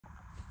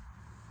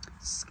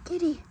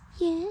Skitty.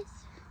 Yes?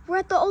 We're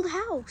at the old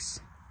house.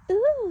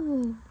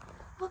 Ooh.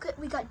 Look at,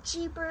 we got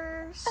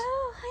Jeepers.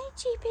 Oh, hi,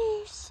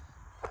 Jeepers.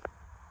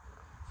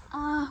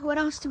 What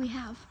else do we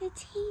have? The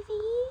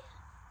TV.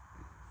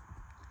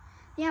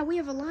 Yeah, we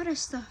have a lot of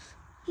stuff.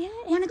 Yeah.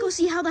 Want to go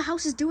see how the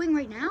house is doing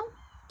right now?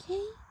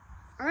 Okay.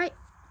 All right.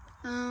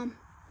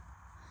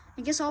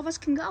 I guess all of us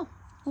can go.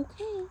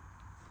 Okay.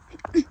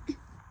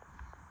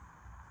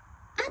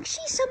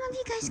 Actually, some of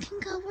you guys can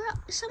go.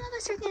 Some of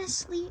us are gonna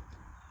sleep.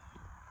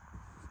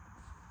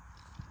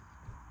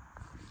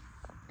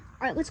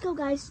 All right, let's go,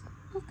 guys.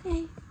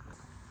 Okay.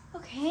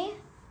 Okay.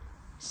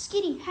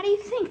 Skitty, how do you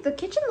think? The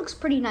kitchen looks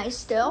pretty nice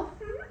still.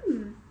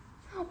 Mm.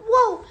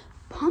 Whoa,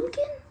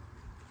 pumpkin?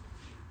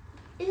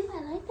 Ew,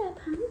 I like that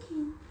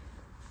pumpkin.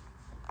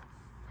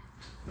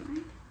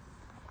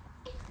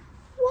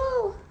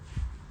 Whoa,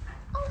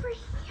 over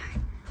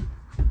here.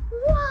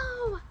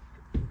 Whoa.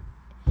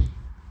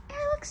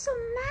 It looks so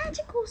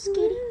magical,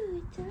 Skitty. Ooh,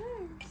 it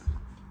does.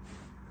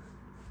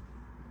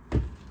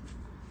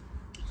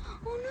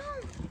 Oh no,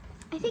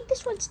 I think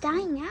this one's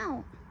dying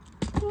out.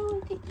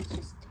 No, I think that's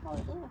just how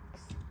it looks.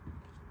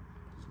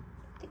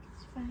 I think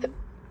it's fine.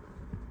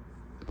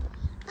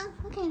 Oh,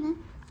 okay then.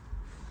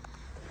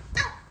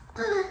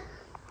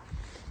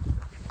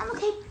 I'm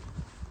okay.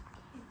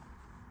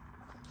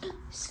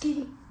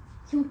 Skitty,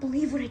 you won't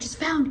believe what I just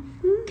found.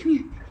 Come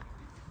here.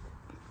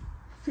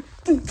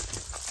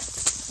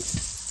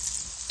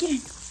 Get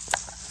in.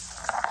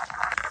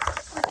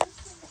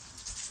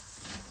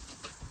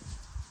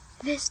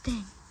 This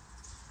thing.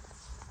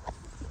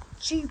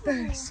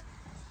 Jeepers.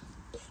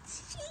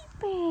 It's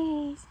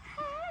Jeepers.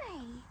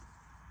 Hi.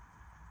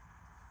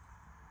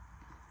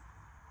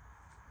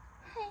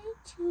 Hi,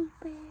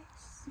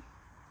 Jeepers.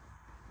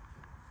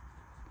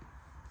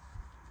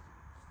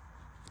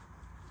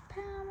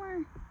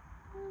 Power.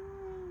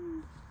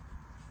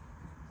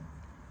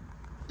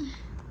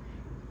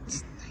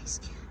 It's nice.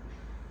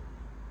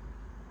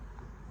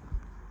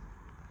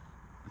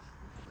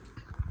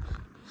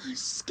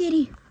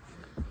 Skitty,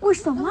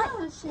 where's the light?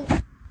 Oh,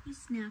 shit. He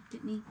snapped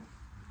at me.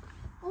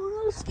 Oh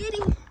no,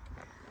 Skitty.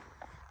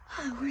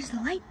 Where's the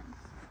light?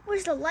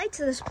 Where's the light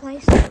to this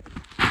place?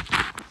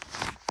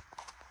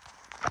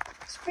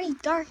 It's pretty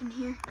dark in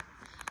here.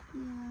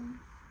 Yeah.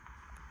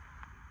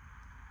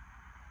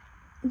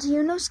 Do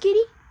you know,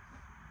 Skitty?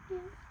 Yeah.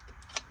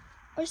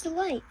 Where's the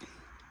light?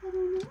 I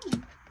don't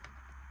know.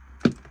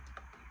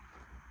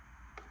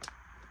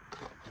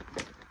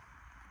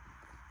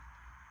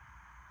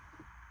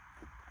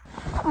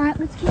 All right,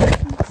 let's keep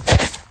it.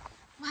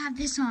 We'll have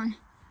this on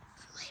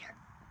for later.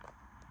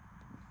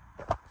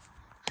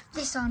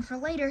 This on for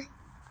later.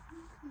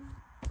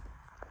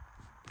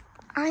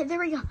 All right, there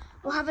we go.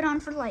 We'll have it on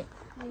for light.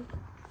 Okay.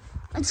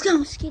 Let's go,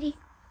 Skitty.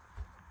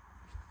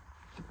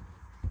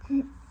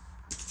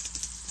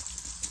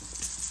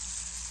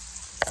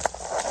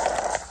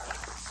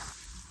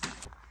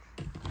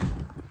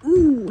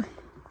 Ooh.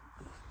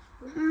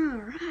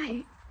 All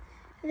right.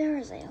 There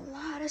is a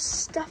lot of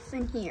stuff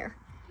in here.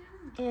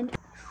 And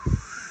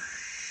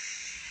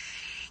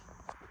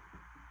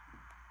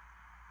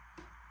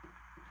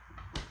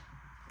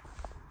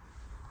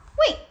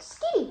wait,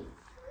 Skitty,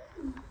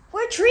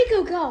 where'd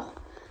Trico go?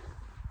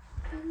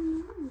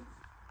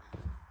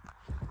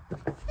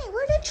 Hey,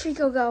 where did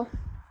Trico go?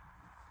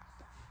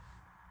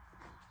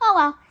 Oh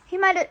well, he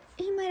might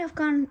have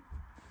gone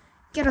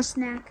get a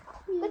snack.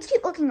 Let's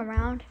keep looking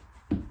around.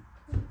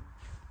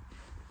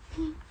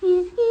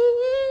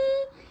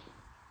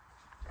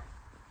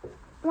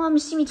 Want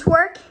to see me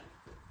twerk?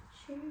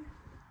 Sure.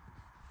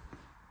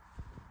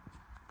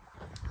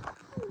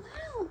 Oh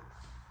wow.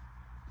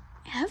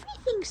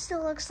 Everything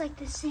still looks like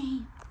the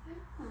same.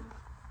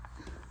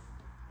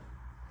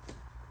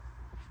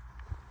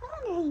 I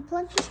wonder how you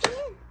plug this thing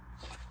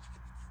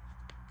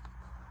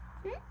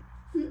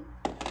in.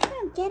 I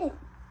don't get it.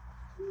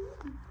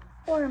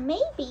 Or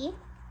maybe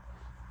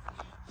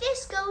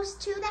this goes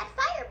to that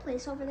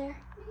fireplace over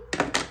there.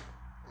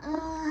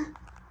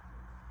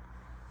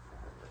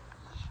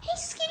 Hey,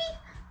 Skitty.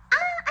 I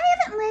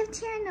haven't lived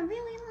here in a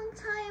really long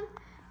time,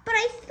 but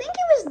I think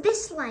it was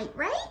this light,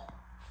 right?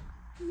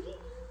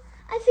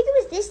 I think it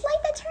was this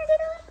light that turned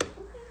it on.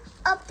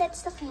 Oh,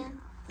 that's the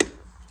fan.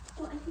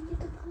 Well, I can get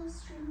the pull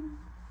string.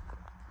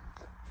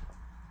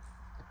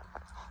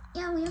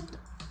 Yeah, we have to.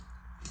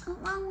 Oh,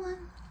 wrong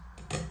one.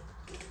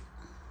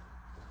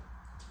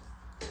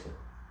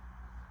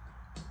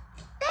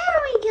 There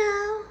we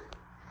go.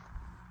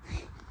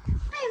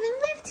 I haven't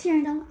lived here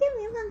in a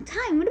really long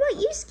time. What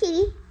about you,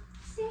 Skitty?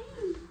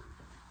 Same.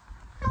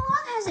 How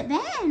long has it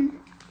been?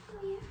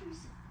 2 years.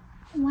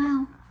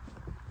 Wow.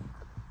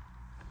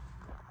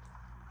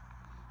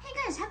 Hey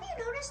guys, have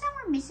you noticed that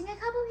we're missing a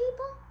couple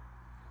people?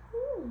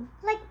 Ooh.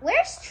 Like,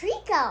 where's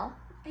Trico?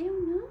 I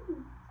don't know.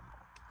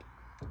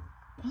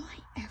 Will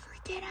I ever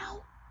get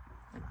out?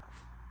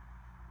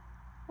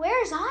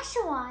 Where's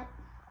Oshawott?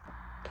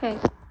 Okay.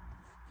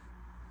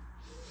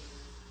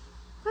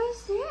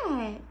 Where's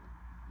that?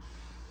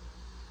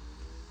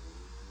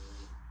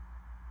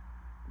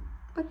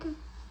 What the?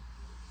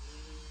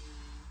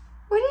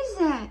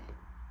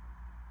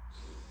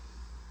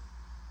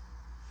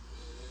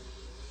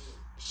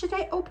 Should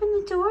I open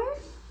the door?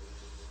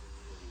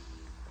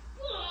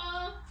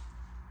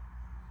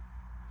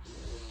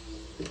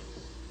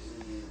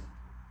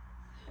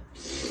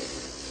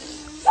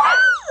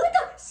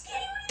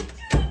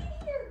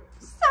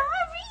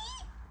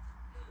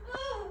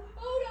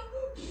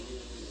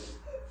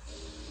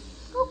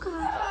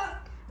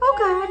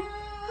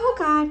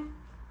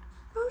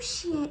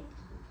 Shit.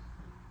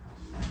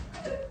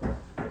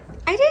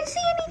 I didn't see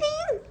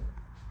anything.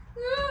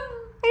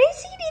 I didn't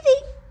see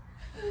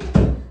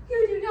anything.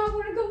 You do not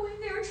want to go in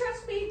there,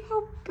 trust me.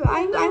 Oh,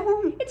 I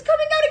won't. It's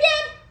coming out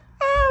again.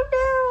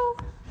 Oh,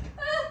 no.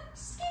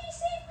 Skinny,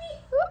 save me.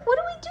 What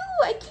do we do?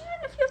 I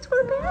can't if you have to go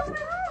to the bathroom.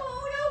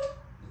 Oh,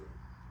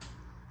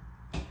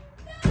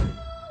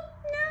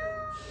 No.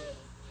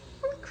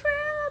 Oh,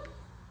 crap.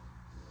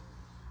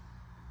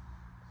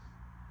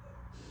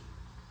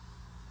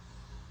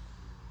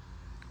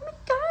 Oh, my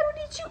God. What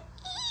did you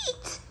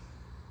eat?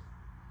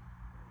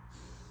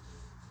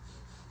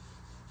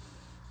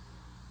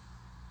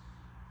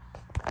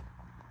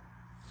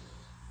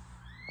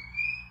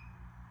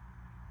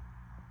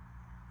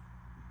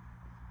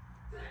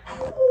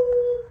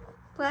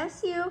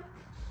 Bless you.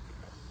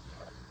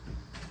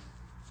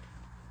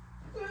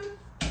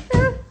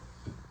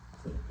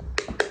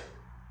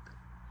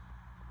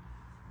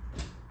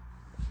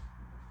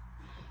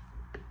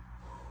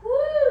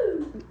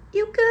 Woo.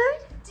 You good?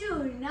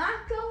 Do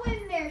not go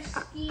in there,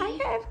 Skinny. I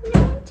have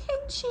no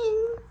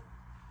intention.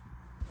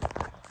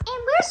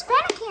 And where's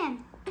Fennekin?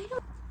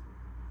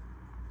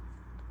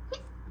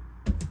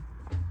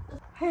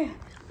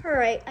 All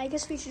right, I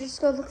guess we should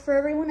just go look for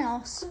everyone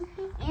else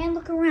and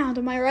look around.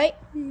 Am I right?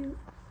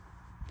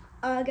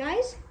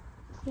 Guys?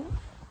 Yeah.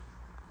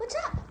 What's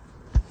up?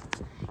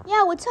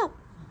 Yeah, what's up?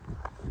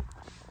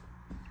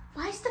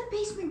 Why is the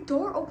basement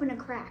door open a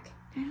crack?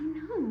 I don't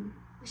know.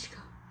 We should go.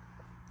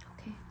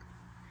 Okay.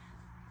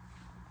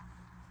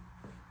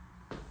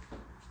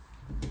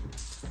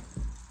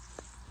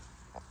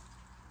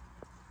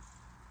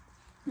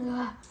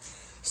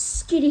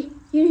 Skitty,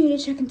 you need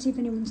to check and see if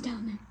anyone's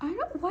down there.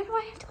 Why do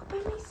I have to go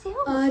by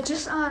myself?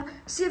 Just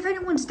see if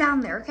anyone's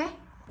down there, okay?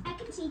 I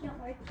can see, don't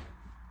worry.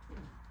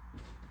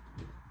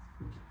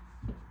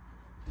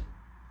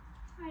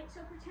 Alright, so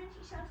pretend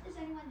she shouts, is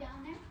anyone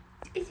down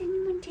there? Is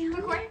anyone down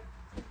there?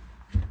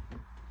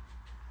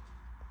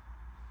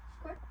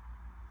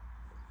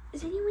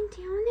 Is anyone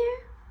down there?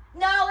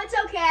 No, it's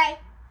okay.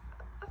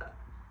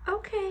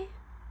 Okay.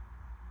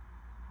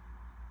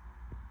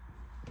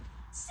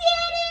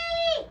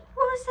 Skitty!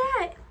 What was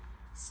that?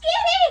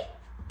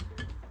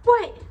 Skitty!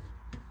 What?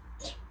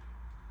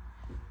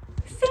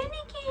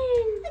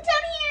 Fennekin! It's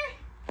down here!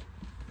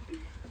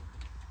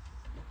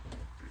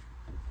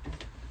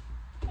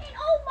 And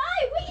oh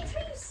my, wait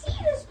until you see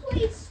this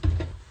place!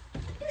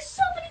 There's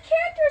so many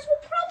characters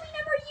we'll probably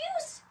never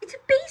use! It's a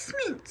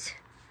basement.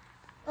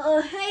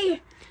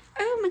 Hey,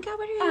 Oh my God,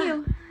 what are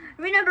you?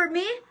 remember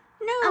me?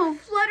 No. I'm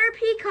Flutter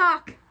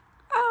Peacock.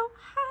 Oh,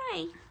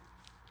 hi.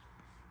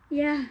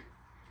 Yeah,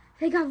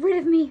 they got rid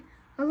of me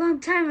a long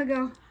time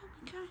ago. Oh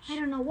my gosh. I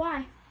don't know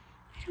why.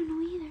 I don't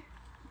know either.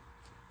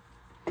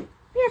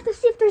 We have to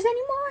see if there's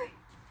any more.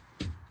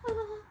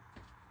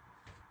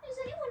 Is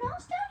anyone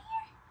else down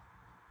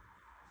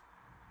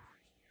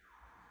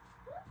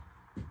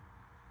here?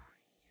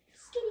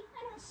 Skitty,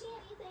 I don't see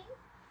anything.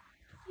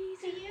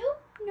 Do you?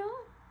 No.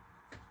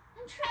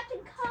 I'm trapped in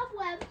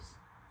cobwebs.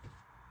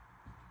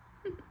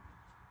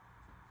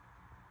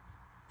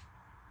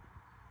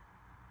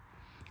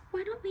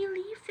 Why don't we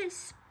leave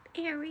this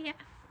area?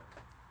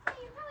 Yeah,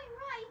 you're probably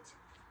right.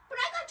 But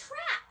I got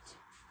trapped.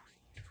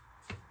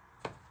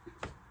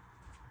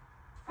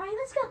 All right,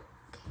 let's go.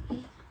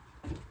 Okay.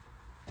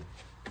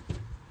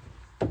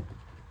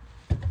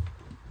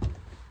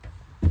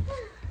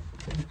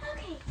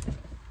 Okay.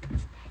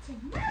 That's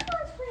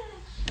another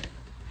splash.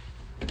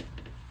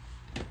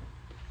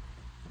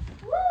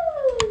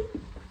 Woo!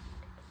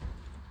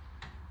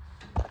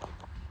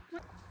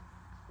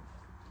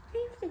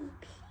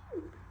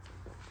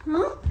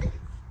 Huh?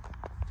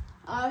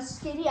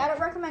 Skitty, I don't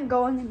recommend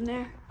going in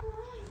there.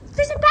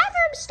 There's a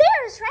bathroom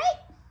upstairs, right?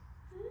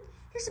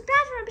 There's a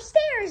bathroom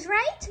upstairs,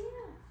 right?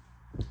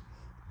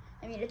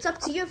 I mean, it's up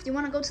to you if you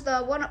want to go to the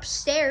one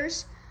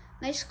upstairs,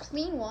 nice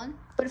clean one.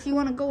 But if you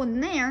want to go in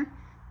there,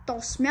 the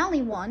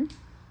smelly one,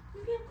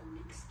 Maybe I'll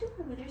go next door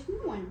where there's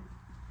no one.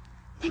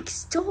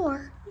 next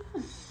door.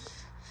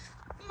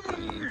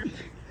 I'm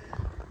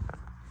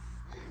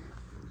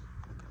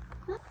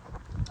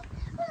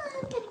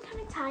getting kind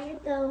of tired,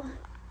 though.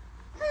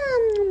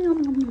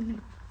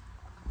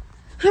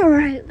 All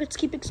right, let's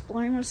keep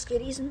exploring those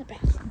skitties in the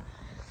bathroom.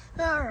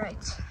 All right,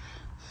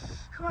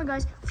 come on,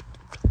 guys.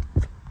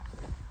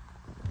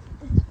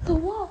 The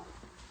wall.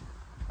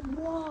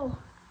 Whoa,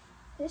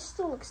 this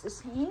still looks the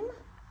same.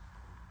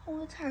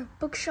 Whole entire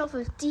bookshelf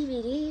of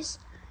DVDs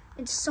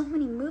and so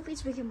many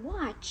movies we can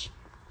watch.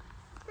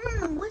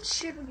 What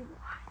should we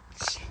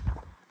watch?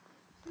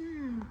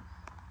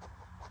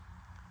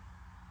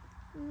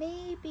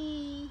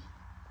 Maybe.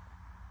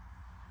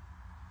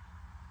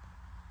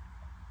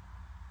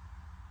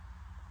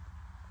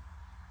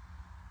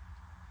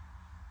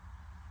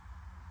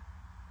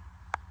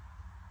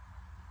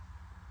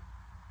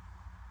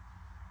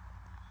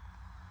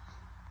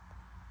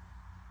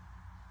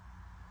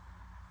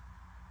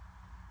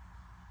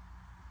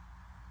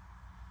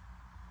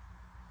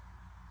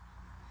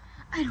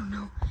 I don't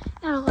know.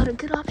 Not a lot of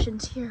good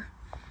options here.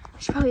 I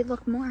should probably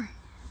look more.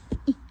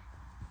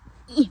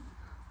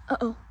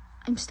 Uh-oh,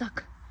 I'm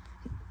stuck.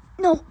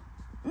 No,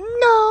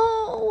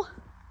 no!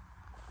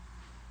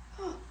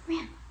 Oh,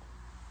 man.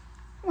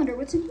 I wonder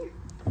what's in here.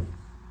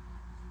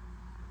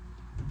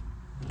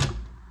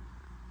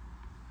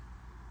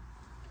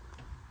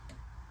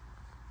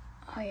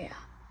 Oh, yeah,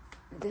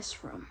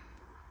 this room.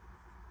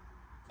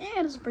 Yeah,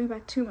 it doesn't bring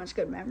back too much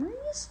good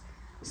memories.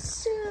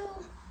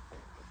 So,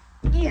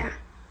 yeah.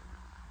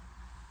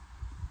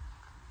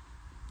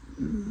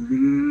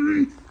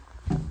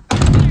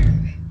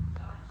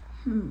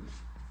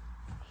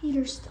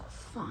 Heater's still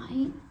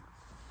fine.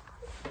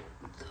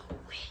 The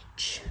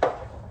witch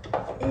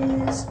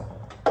is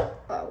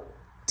out.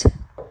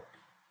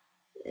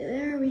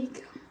 There we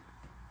go.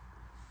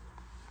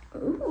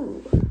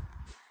 Ooh.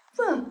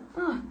 Well,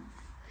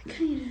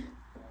 kind of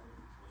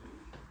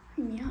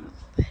bring me out a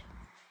little bit,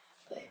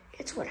 but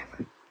it's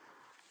whatever.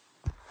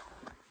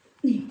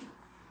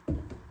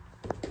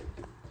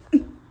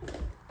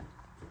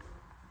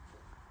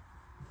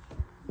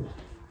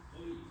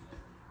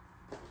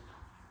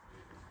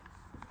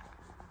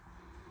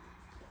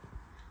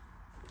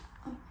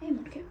 Oh, hey,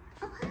 Mudkip.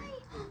 Oh, hi.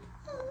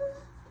 Oh,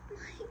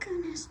 my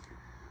goodness.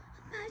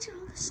 Imagine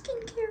all the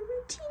skincare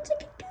routines I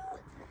could do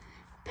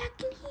back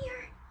in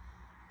here.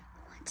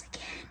 Once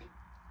again.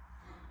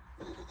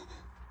 Oh,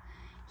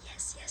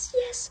 yes, yes,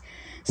 yes.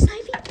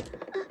 Snivy,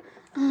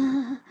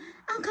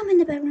 I'll come in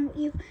the bedroom with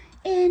you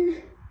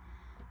in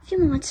a few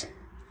moments.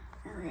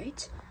 All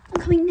right.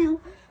 I'm coming now,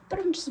 but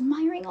I'm just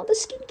admiring all the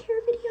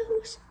skincare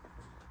videos.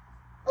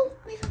 Oh,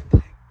 my favorite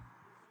part.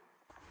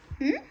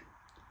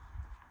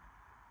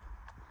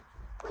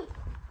 Wait,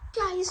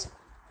 guys,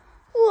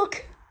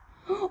 Look,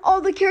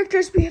 all the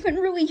characters we haven't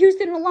really used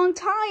in a long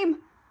time.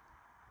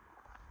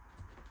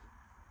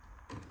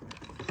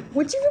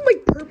 What's even my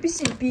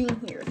purpose in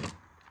being here?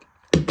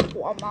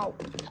 Oh, I'm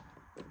out.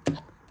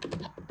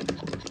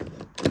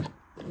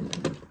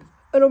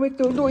 I don't make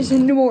no noise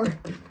anymore.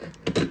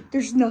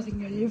 There's nothing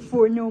to live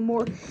for no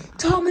more.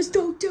 Thomas,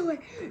 don't do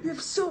it. You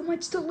have so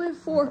much to live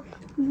for.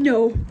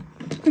 No,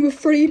 I'm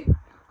afraid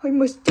I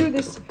must do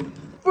this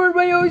for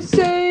my own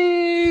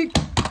sake.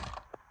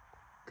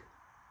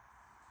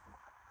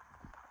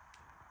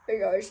 Hey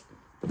guys,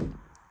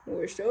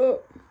 what's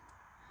up?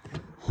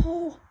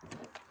 Oh,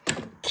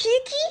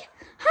 Kiki,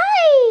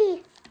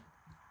 hi.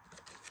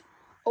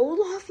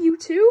 Olaf, you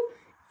too?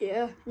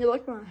 Yeah, you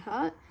like my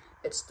hat?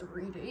 It's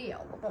 3D. I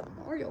love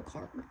Mario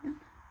Kart, man.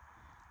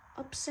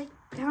 Upside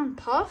down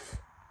puff?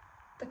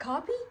 The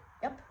copy?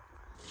 Yep.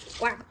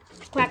 quack,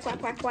 quack, quack,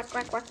 quack, quack,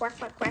 quack, quack, quack,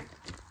 quack, quack,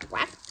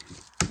 quack.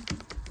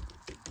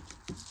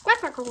 Quack,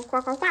 quack, quack,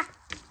 quack, quack, quack.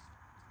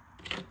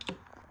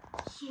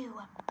 You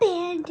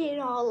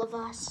abandoned all of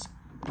us.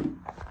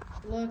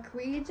 Look,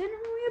 we didn't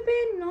really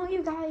abandon all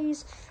you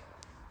guys,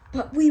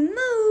 but we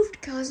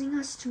moved, causing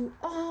us to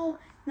all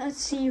not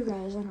see you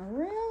guys in a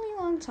really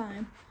long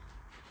time.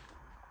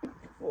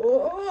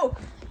 Whoa!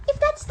 If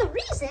that's the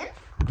reason,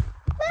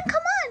 then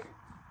come on.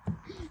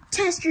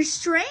 Test your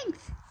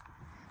strength.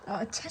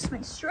 Test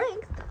my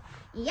strength?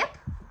 Yep.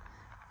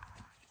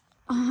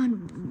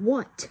 On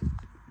what?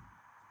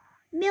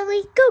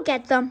 Millie, go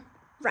get them.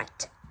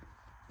 Right.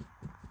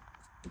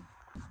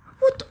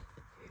 What the?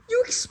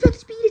 You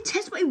expect me to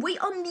test my weight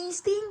on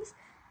these things?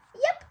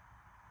 Yep.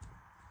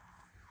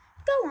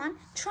 Go on,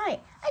 try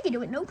it. I can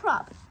do it, no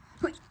problem.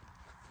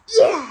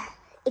 Yeah,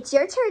 it's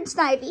your turn,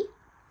 Snivy.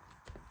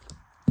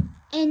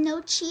 And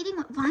no cheating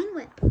with Vine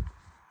Whip.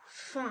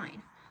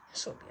 Fine.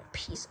 This will be a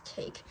piece of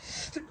cake.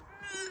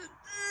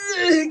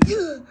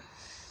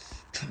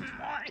 Come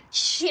on, it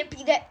can't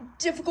be that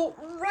difficult,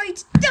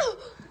 right?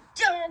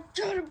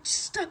 I'm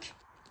stuck.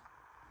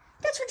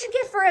 That's what you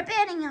get for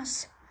abandoning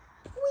us.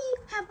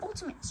 We have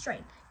ultimate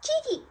strength.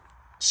 Kiki,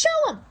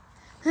 show him.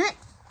 Huh?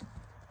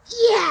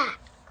 Yeah.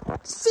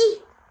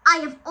 See, I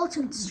have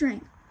ultimate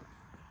strength.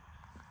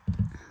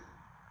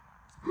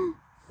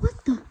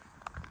 What the?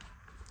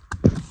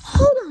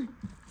 Hold on.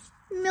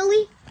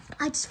 Millie,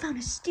 I just found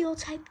a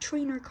steel-type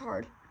trainer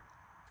card.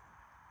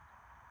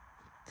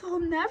 They'll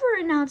never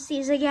announce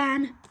these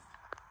again.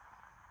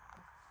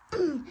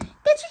 That's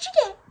what you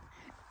get.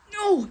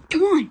 No,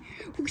 come on.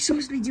 We're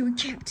supposed to be doing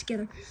camp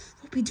together.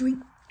 We'll be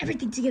doing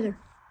everything together.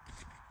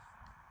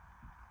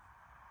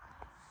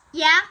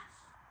 Yeah?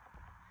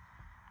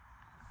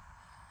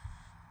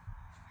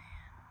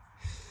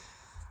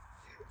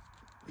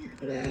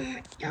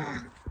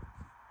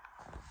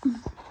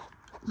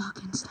 Lock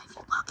in, Snivy,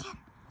 lock in.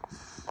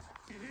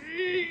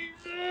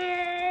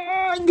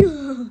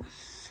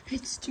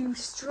 It's too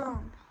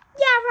strong.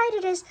 Yeah, right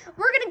it is.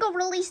 We're gonna go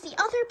release the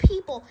other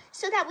people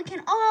so that we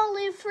can all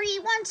live free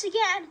once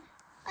again.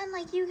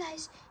 Unlike you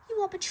guys, you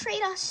all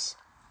betrayed us.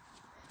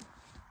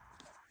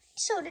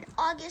 So did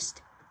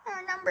August,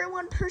 our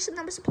 #1 person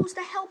that was supposed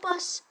to help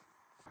us.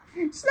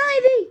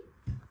 Snivy,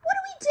 what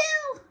do we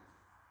do?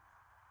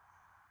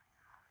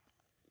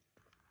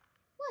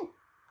 What?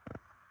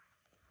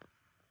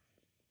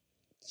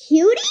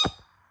 Cutie?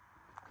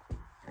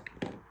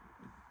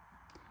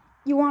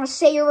 You want to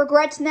say your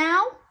regrets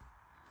now?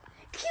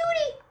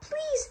 Cutie,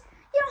 please,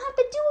 you don't have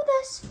to do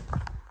this.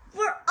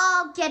 We're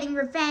all getting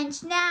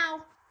revenge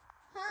now.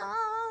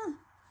 Oh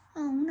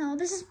no,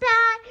 this is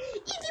bad.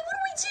 Evie, what do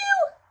we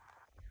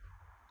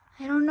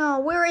do? I don't know.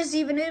 Where is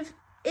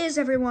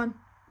everyone?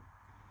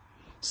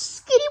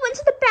 Skitty went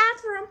to the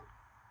bathroom.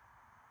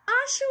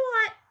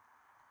 Oshawott,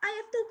 I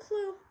have no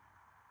clue.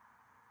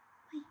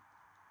 Wait.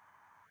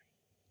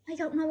 I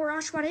don't know where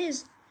Oshawott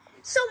is.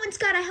 Someone's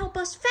got to help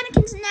us.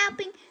 Fennekin's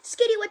napping.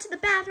 Skitty went to the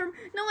bathroom.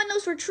 No one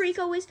knows where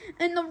Trico is.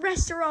 And the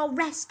rest are all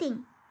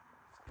resting.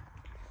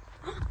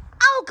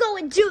 I'll go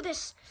and do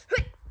this.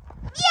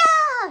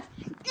 Yeah!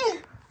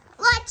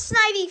 Let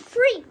Snivy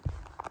free.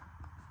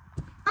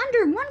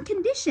 Under one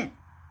condition.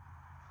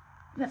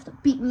 You have to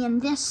beat me in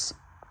this.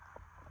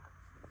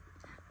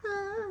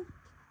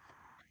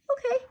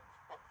 Okay.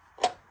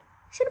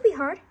 Should it be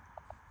hard?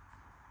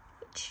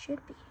 It should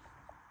be.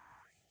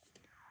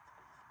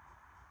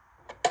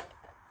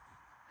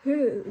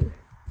 Come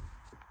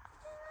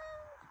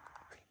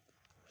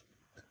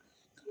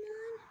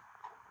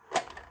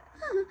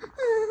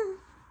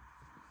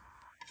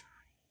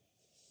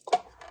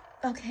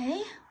on.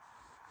 Okay.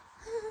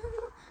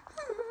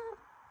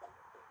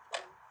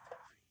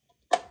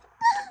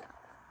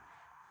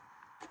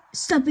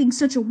 Stop being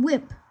such a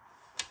wimp.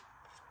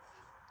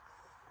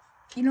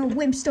 You know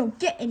wimps don't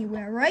get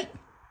anywhere, right?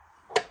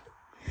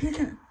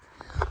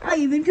 I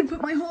even could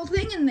put my whole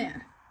thing in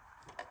there.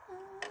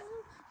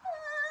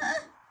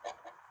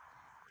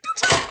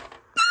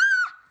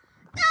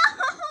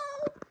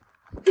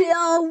 No!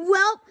 Oh,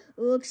 well,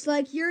 looks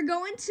like you're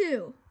going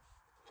too.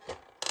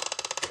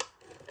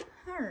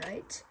 All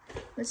right,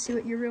 let's see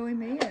what you're really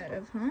made out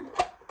of, huh?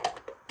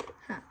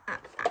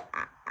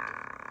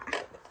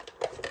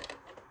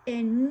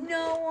 And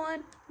no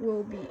one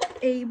will be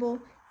able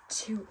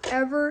to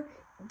ever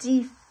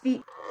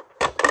defeat.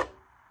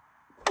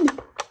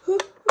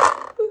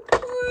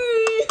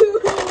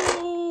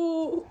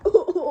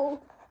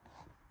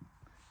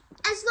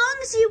 As long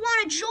as you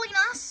want to join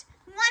us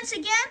once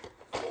again,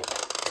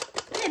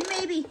 then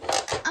maybe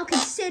I'll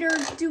consider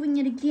doing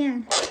it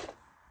again.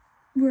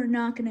 We're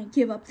not gonna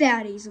give up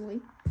that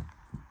easily.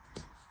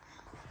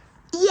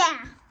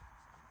 Yeah.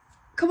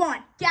 Come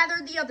on,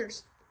 gather the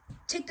others.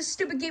 Take the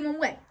stupid game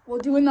away. We'll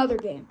do another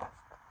game.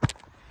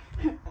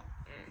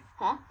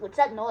 Huh? What's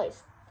that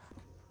noise?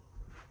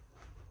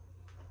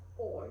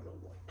 Oh, I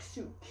don't like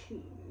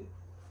zucchini.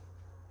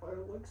 I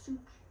like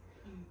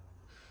zucchini.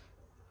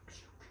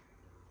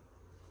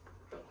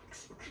 I like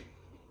zucchini.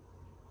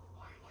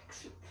 I like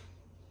zucchini.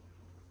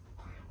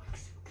 I like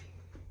zucchini.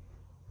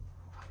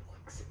 I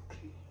like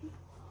zucchini.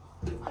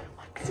 I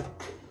like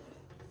zucchini.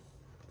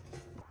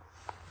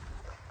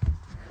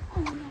 Oh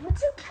no,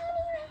 it's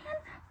zucchini, man.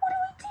 What do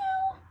we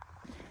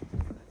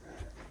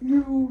do?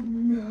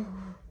 No.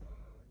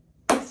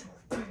 It's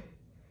okay.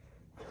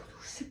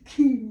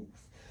 Zucchini.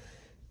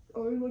 I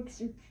like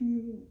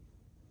zucchini.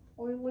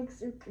 I like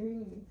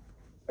zucchini.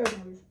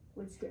 Anyways,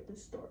 let's get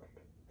this started.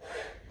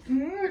 You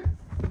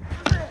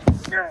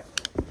are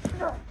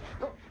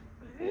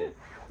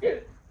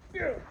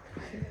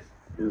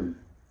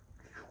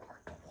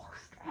the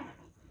worst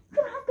enemy. You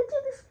don't have to do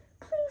this.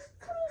 Please,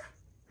 please.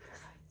 Yes,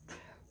 I do.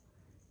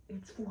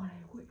 It's what I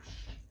wish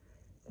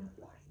and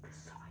what I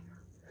desire.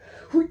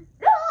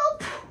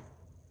 Help!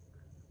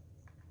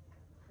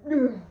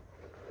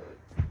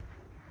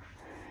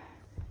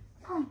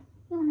 Fine,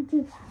 you want to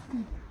do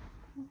something.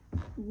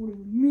 What do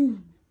you mean?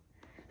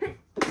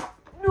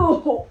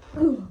 No!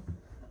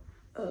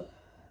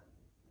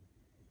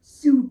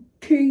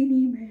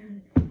 Zucchini man.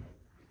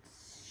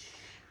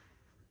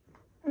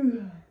 You're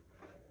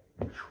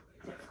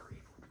never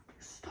able to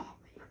stop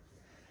me.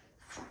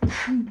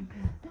 Zucchini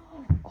man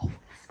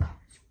always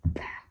comes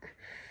back.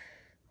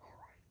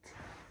 Alright,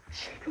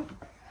 shake up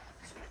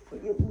before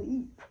you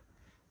leave.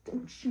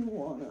 Don't you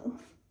wanna?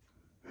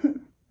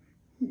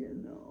 You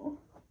know.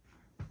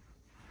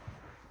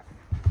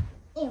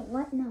 Ew,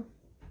 what? No.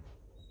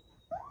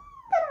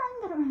 Get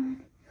around.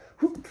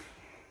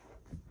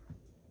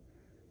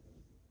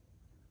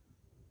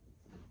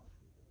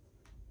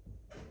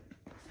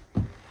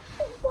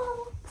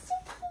 Whoa,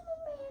 zucchini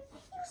man,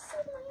 you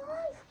saved my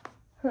life.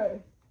 Hey,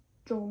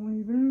 don't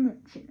even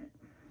mention it.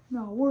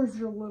 Now, where's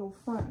your little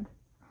friend?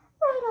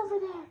 Right over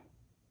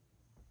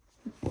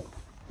there.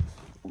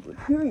 Over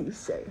here, you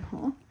say,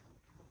 huh?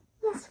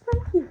 Yes,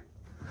 right here.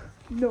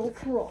 No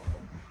problem.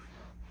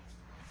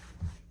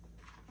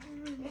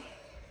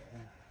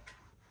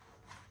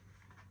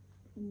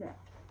 Now,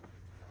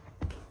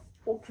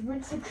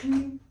 ultimate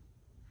zucchini.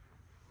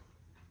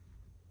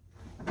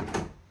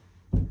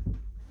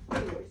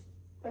 Anyways,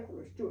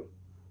 let's do it.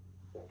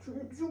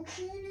 Ultimate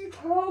zucchini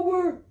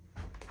power.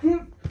 I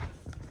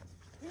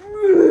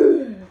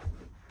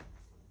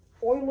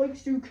like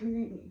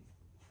zucchini.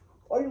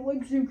 I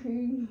like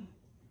zucchini.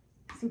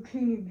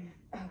 Zucchini man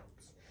out.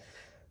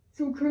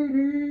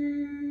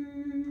 Zucchini.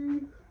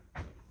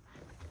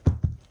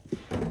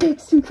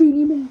 Thanks,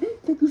 zucchini man.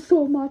 Thank you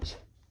so much.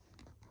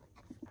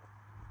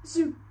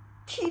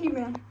 Zucchini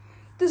man,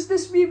 Does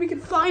this mean we can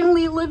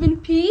finally live in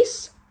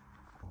peace?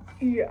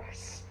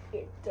 Yes,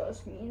 it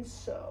does mean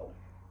so.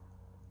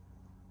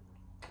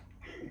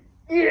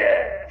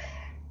 Yeah.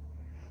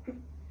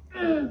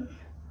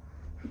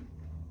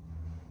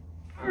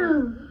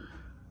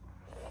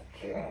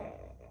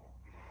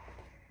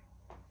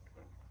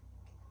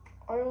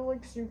 I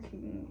like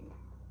zucchini.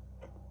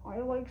 I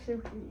like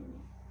zucchini.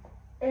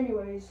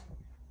 Anyways,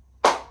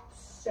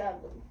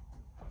 sadly,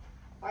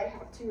 I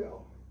have to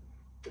go.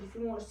 But if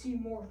you want to see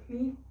more of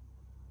me,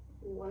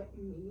 let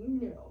me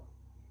know.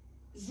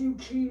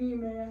 Zucchini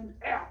Man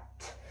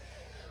out.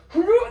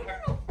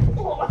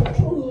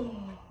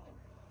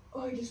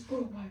 I just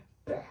broke my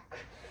back.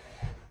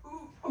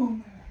 Oh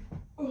man.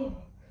 Oh.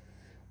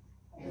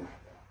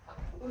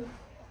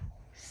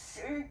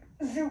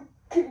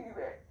 Zucchini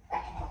Man.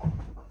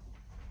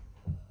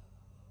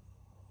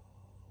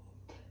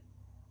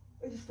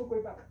 I just broke my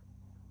back.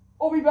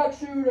 I'll be back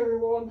soon,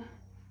 everyone.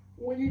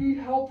 When you need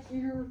help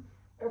here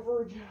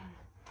ever again,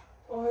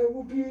 I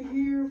will be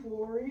here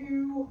for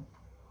you.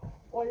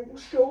 I will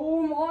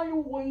show my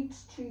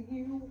weights to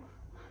you.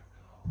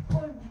 I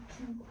will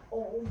do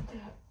all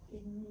that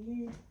you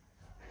need.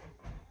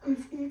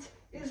 Cause it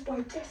is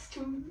my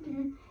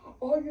destiny.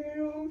 I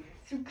am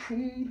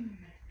zucchini.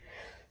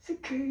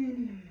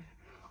 Zucchini.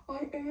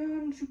 I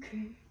am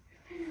zucchini.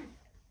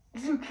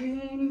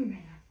 Zucchini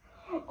Man.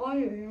 I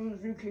am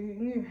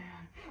zucchini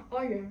man.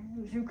 I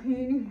am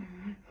zucchini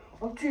man.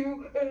 I'll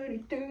do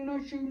anything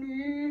that you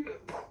need.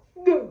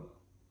 Go.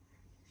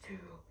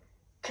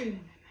 Zucchini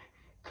man.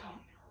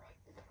 Coming right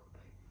through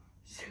me.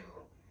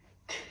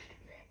 Zucchini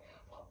man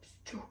loves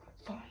to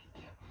find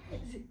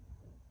you.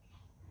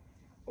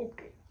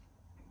 Okay.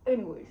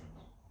 Anyways.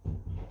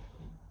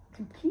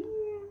 Zucchini.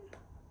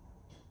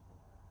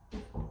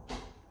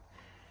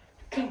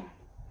 Come on.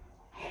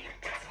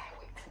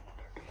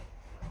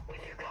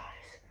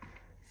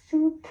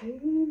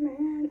 Zucchini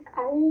Man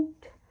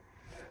out.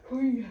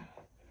 Oh yeah.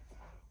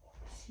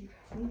 See you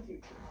guys in the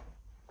future.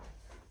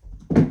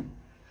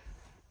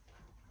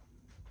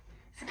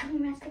 Zucchini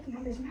Man's taking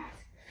off his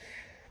mask.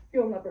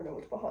 You'll never know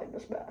what's behind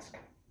this mask.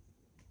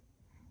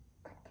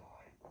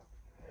 Goodbye.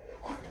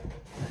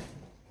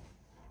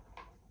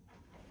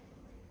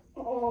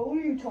 Oh, what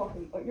are you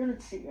talking about? You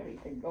didn't see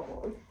anything, don't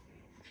worry.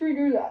 Should we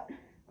do that?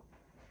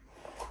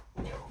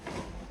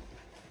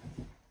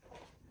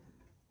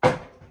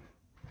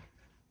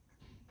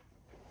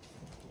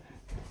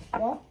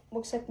 Well,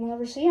 looks like we'll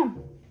never see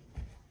him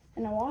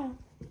in a while.